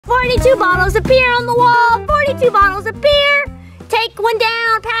42 bottles of beer on the wall, 42 bottles of beer. Take one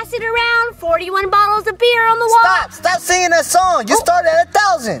down, pass it around, 41 bottles of beer on the wall. Stop singing that song. You started at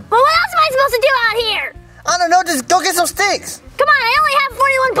 1,000. Well, what else am I supposed to do out here? I don't know, just go get some sticks. Come on, I only have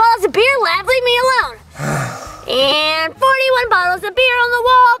 41 bottles of beer left. Leave me alone. And 41 bottles of beer on the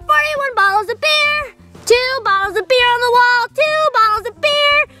wall, 41 bottles of beer. 2 bottles of beer on the wall, 2 bottles of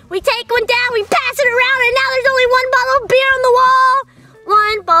beer. We take one down, we pass it around, and now there's only 1 bottle of beer on the wall.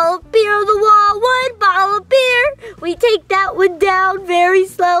 1 bottle of beer on the wall, 1 bottle of beer. We take that one down very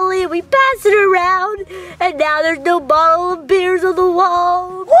slowly, we pass it around, and now there's no bottle of beers on the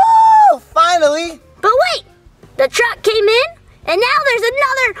wall. Woo! Finally! But wait, the truck came in, and now there's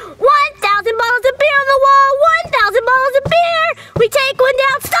another 1,000 bottles of beer on the wall, 1,000 bottles of beer. We take one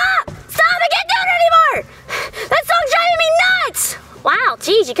down, stop! Stop, I can't do it anymore! That song's driving me nuts! Wow,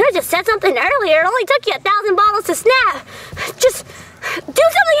 geez, you could have just said something earlier. It only took you 1,000 bottles to snap. Just do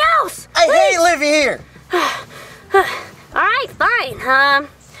something else. I hate living here. All right, fine.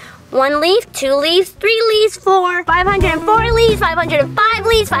 1 leaf, 2 leaves, 3 leaves, 4, 504 leaves, 505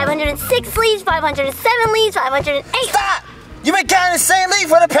 leaves, 506 leaves, 507 leaves, 508. Stop! You've been counting the same leaf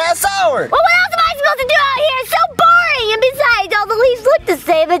for the past hour. Well, what else am I supposed to do out here? It's so boring. And besides, all the leaves look the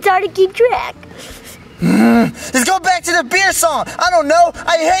same. It's hard to keep track. Let's go back to the beer song. I don't know.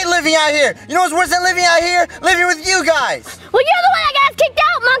 I hate living out here. You know what's worse than living out here? Living with you guys. Well, you're the one that got us kicked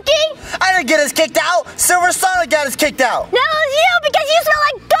out, monkey. I didn't get us kicked out. Silver Sonic got us kicked out. No, it was you because you smell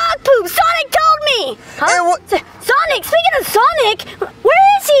like dog poop. Sonic told me. Huh? Sonic, speaking of Sonic, where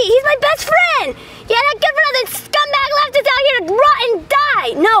is he? He's my best friend. Yeah, that good for nothing scumbag left us out here to rot and die.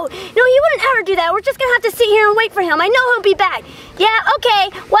 No, he wouldn't ever do that. We're just gonna have to sit here and wait for him. I know he'll be back. Yeah,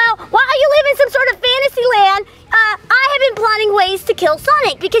 okay. Well, while you live in some sort of fantasy land, I have been plotting ways to kill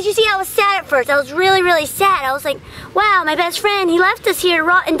Sonic because you see, I was sad at first. I was really, really sad. I was like, wow, my best friend, he left us here to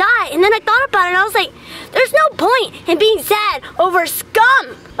rot and die. And then I thought about it and I was like, there's no point in being sad over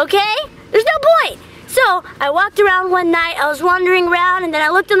scum, okay? There's no point. So I walked around one night, I was wandering around, and then I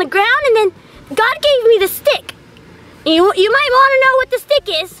looked on the ground, and then God gave me the stick. You might want to know what the stick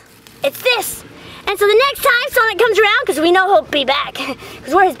is. It's this. And so the next time Sonic comes around, because we know he'll be back,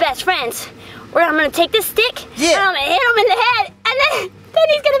 because we're his best friends, I'm going to take this stick, and I'm going to hit him in the head, and then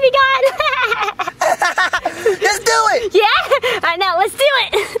he's going to be gone. Let's do it. Yeah? All right, now let's do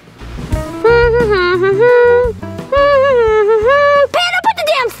it. Panda, put the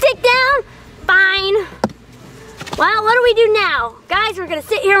damn stick down. Fine. Well, what do we do now? Guys, we're going to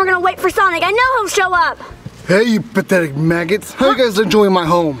sit here and we're going to wait for Sonic. I know he'll show up. Hey, you pathetic maggots. How you guys enjoying my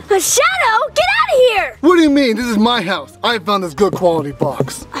home? Shadow, get out of here! What do you mean? This is my house. I found this good quality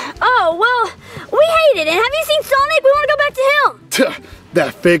box. Oh, well, we hate it. And have you seen Sonic? We want to go back to him.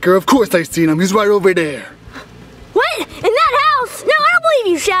 That faker. Of course I've seen him. He's right over there. What? In that house? No, I don't believe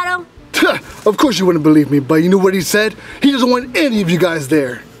you, Shadow. Of course you wouldn't believe me, but you know what he said? He doesn't want any of you guys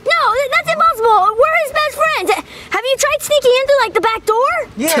there. No, that's impossible. We're his best friends. Have you tried sneaking in through, like, the back door?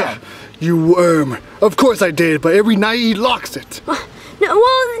 Yeah. You worm. Of course I did, but every night he locks it. No,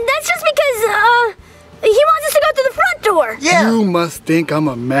 well, that's just because, he wants us to go through the front door. Yeah. You must think I'm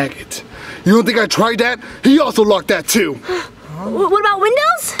a maggot. You don't think I tried that? He also locked that too. What about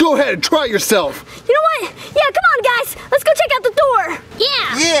windows? Go ahead, try yourself. You know what? Yeah, come on, guys. Let's go check out the door.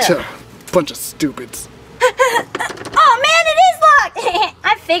 Yeah. Yeah. Bunch of stupids. Oh, man, it is locked.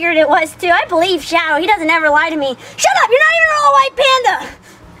 I figured it was, too. I believe Shadow. He doesn't ever lie to me. Shut up. You're not even a little white panda.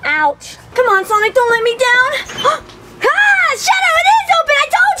 Ouch. Come on, Sonic. Don't let me down. Shadow, it is open. I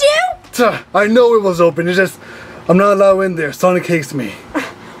told you. I know it was open. It's just, I'm not allowed in there. Sonic hates me.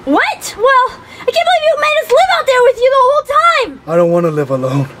 What? Well, I can't believe you made us live out there with you the whole time. I don't want to live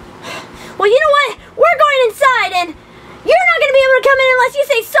alone. Well, you know what? We're going inside, and you're not going to be able to come in unless you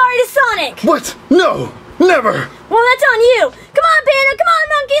say sorry to Sonic. What? No. Never. Well, that's on you. Come on, Panda. Come on,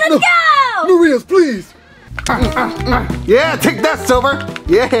 Monkey. Let's go. Marias, please. Yeah, take that, Silver.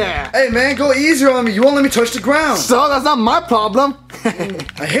 Yeah. Hey, man, go easier on me. You won't let me touch the ground. So that's not my problem.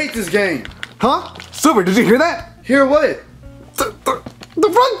 I hate this game. Huh? Silver, did you hear that? Hear what? The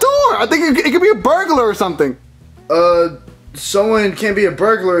front door. I think it could be a burglar or something. Someone can't be a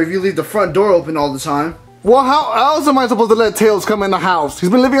burglar if you leave the front door open all the time. Well, how else am I supposed to let Tails come in the house? He's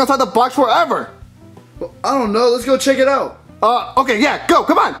been living outside the box forever. Well, I don't know. Let's go check it out. Okay, yeah, go.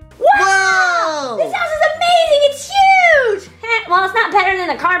 Come on. Wow! This house is amazing! It's huge! Well, it's not better than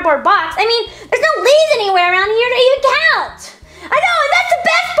a cardboard box. I mean, there's no leaves anywhere around here to even count. I know, and that's the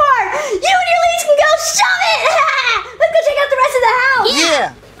best part! You and your leaves can go shove it! Let's go check out the rest of the house! Yeah!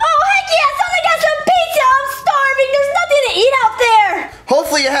 Oh, heck yeah! Something got some pizza! I'm starving! There's nothing to eat out there!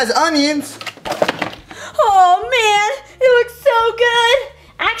 Hopefully it has onions. Oh, man! It looks so good!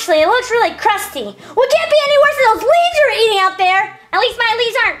 actually. It looks really crusty. Well, it can't be any worse than those leaves you're eating out there. At least my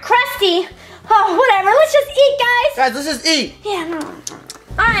leaves aren't crusty. Oh, whatever. Let's just eat, guys. Guys, let's just eat. Yeah.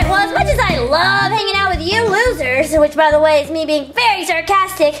 Alright, well, as much as I love hanging out with you losers, which, by the way, is me being very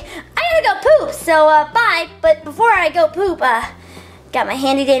sarcastic, I gotta go poop, so, bye. But before I go poop, got my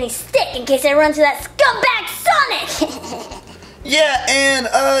handy-dandy stick in case I run into that scumbag Sonic. Yeah, and,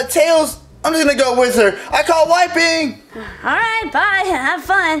 Tails, I'm just gonna go with her. I call wiping. Alright, bye. Have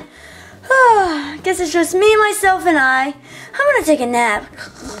fun. Guess it's just me, myself, and I. I'm gonna take a nap.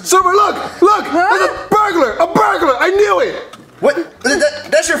 Silver, look! Huh? There's a burglar! A burglar! I knew it! What?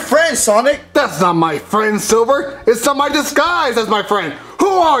 That's your friend, Sonic. That's not my friend, Silver. It's somebody disguised as my friend. Who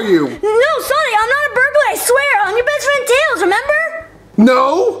are you? No, Sonic, I'm not a burglar, I swear. I'm your best friend, Tails, remember?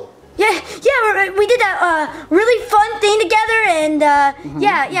 No? Yeah, we did that really fun thing together, and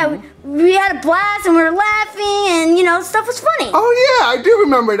we had a blast, and we were laughing, and stuff was funny. Oh yeah, I do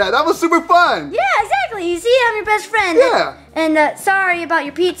remember that. That was super fun. Yeah, exactly. You see, I'm your best friend. Yeah. And sorry about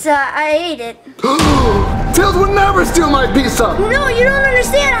your pizza. I ate it. Tails would never steal my pizza. No, you don't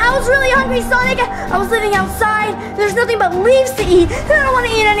understand. I was really hungry, Sonic. I was living outside. There's nothing but leaves to eat. I don't want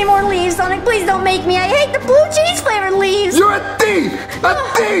to eat any more leaves, Sonic. Please don't make me. I hate the blue cheese flavored leaves. You're a thief! A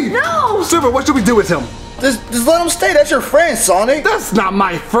thief! No! Silver, what should we do with him? Just let him stay. That's your friend, Sonic. That's not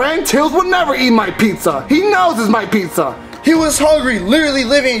my friend. Tails would never eat my pizza. He knows it's my pizza. He was hungry, literally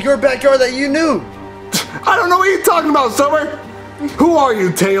living in your backyard that you knew. I don't know what you're talking about, Silver. Who are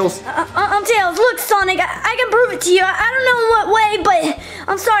you, Tails? I'm Tails. Look, Sonic, I can prove it to you. I don't know in what way, but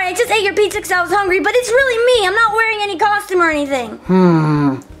I'm sorry. I just ate your pizza because I was hungry, but it's really me. I'm not wearing any costume or anything.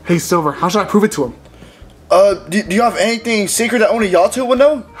 Hey, Silver, how should I prove it to him? Do you have anything secret that only y'all two would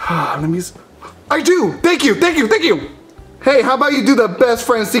know? Let me use... I do! Thank you! Hey, how about you do the best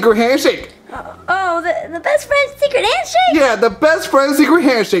friend secret handshake? The best friend's secret handshake? Yeah, the best friend secret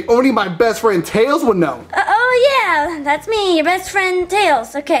handshake. Only my best friend Tails would know. Yeah, that's me, your best friend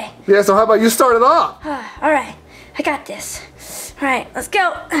Tails. Okay. Yeah, so how about you start it off? Alright, I got this. Alright, let's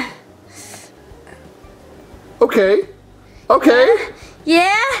go. Okay.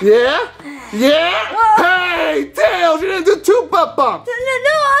 Yeah? Yeah? Whoa. Hey, Tails, you didn't do two butt bumps. No,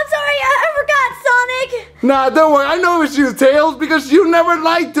 I'm sorry, I forgot, Sonic. Nah, don't worry, I know it was you, Tails, because you never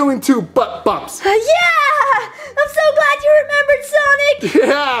liked doing two butt bumps. Yeah! I'm so glad you remembered, Sonic.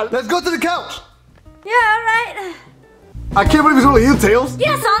 Yeah, let's go to the couch. Yeah, alright. I can't believe it's really you, Tails.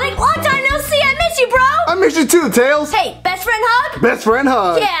 Yeah, Sonic, long time no see. I miss you, bro. I miss you too, Tails. Hey, best friend hug? Best friend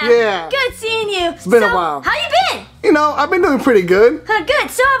hug. Yeah. Good seeing you. It's been a while. How you been? You know, I've been doing pretty good. Good,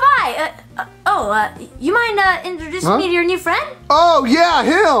 so have I. You mind introducing me to your new friend? Oh, yeah,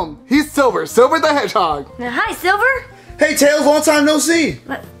 him. He's Silver the Hedgehog. Hi, Silver. Hey, Tails, long time no see.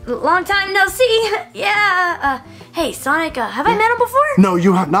 Long time no see. Yeah. Hey, Sonic, have I met him before? No,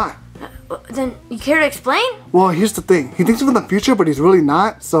 you have not. Then you care to explain? Well, here's the thing. He thinks he's in the future, but he's really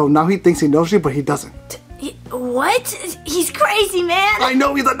not. So now he thinks he knows you, but he doesn't. What? He's crazy, man. I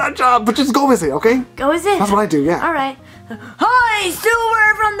know he's a nut job, but just go visit, okay? Go visit? That's what I do, yeah. All right. Hi,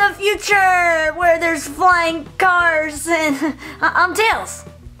 Silver from the future, where there's flying cars, and I'm Tails.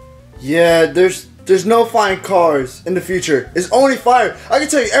 Yeah, there's no flying cars in the future. It's only fire. I can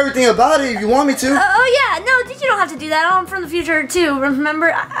tell you everything about it if you want me to. Yeah, no, you don't have to do that. I'm from the future too.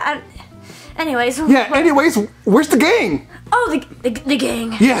 Remember? Anyways. Yeah. Anyways, where's the gang? Oh, the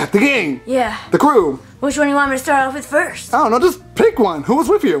gang. Yeah, the gang. Yeah. The crew. Which one do you want me to start off with first? I don't know. Just pick one. Who was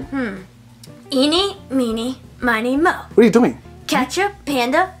with you? Eeny, meeny, miny, mo. What are you doing? Catch a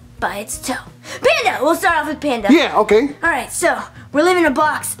panda by its toe. Panda! We'll start off with Panda. Yeah. Okay. Alright, so, we're living in a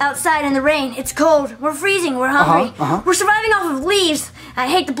box outside in the rain. It's cold. We're freezing. We're hungry. We're surviving off of leaves. I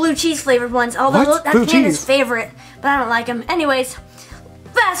hate the blue cheese flavored ones, although What? that's Blue Panda's cheese? favorite. But I don't like them. Anyways,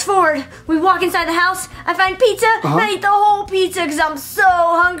 fast forward. We walk inside the house. I find pizza. And I eat the whole pizza because I'm so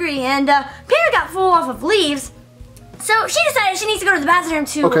hungry. And Panda got full off of leaves. So she decided she needs to go to the bathroom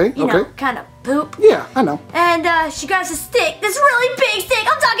to, you know, kind of poop. Yeah, I know. And she grabs a stick. This really big stick.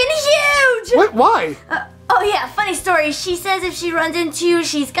 I'm talking huge. What? Why? Oh yeah, funny story. She says if she runs into you,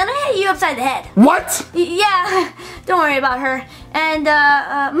 she's gonna hit you upside the head. What? Yeah, don't worry about her. And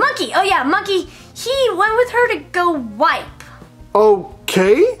Monkey. Oh yeah, Monkey. He went with her to go wipe.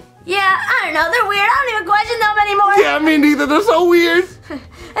 Okay. Yeah, I don't know. They're weird. I don't even question them anymore. Yeah, me neither. They're so weird.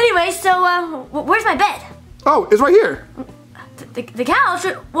 Anyway, so where's my bed? Oh, it's right here. The couch?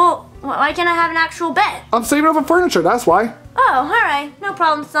 Well, why can't I have an actual bed? I'm saving up for furniture. That's why. Oh, alright. No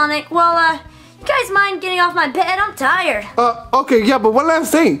problem, Sonic. Well, you guys mind getting off my bed? I'm tired. Okay, yeah, but one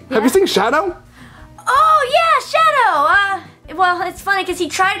last thing. Have you seen Shadow? Oh, yeah, Shadow. Well, it's funny because he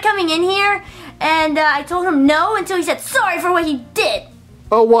tried coming in here, and I told him no until he said sorry for what he did.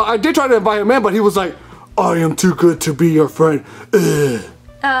 Oh, well, I did try to invite him in, but he was like, I am too good to be your friend. Ugh.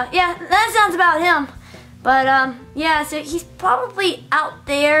 Yeah, that sounds about him. But, yeah, so he's probably out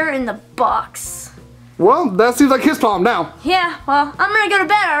there in the box. Well, that seems like his problem now. Yeah, well, I'm gonna go to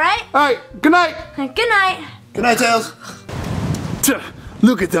bed, alright? Alright, good night. Good night. Good night, Tails.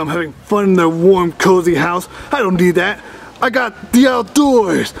 Look at them having fun in their warm, cozy house. I don't need that. I got the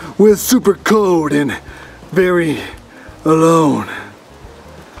outdoors with super cold and very alone.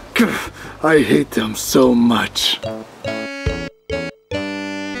 I hate them so much.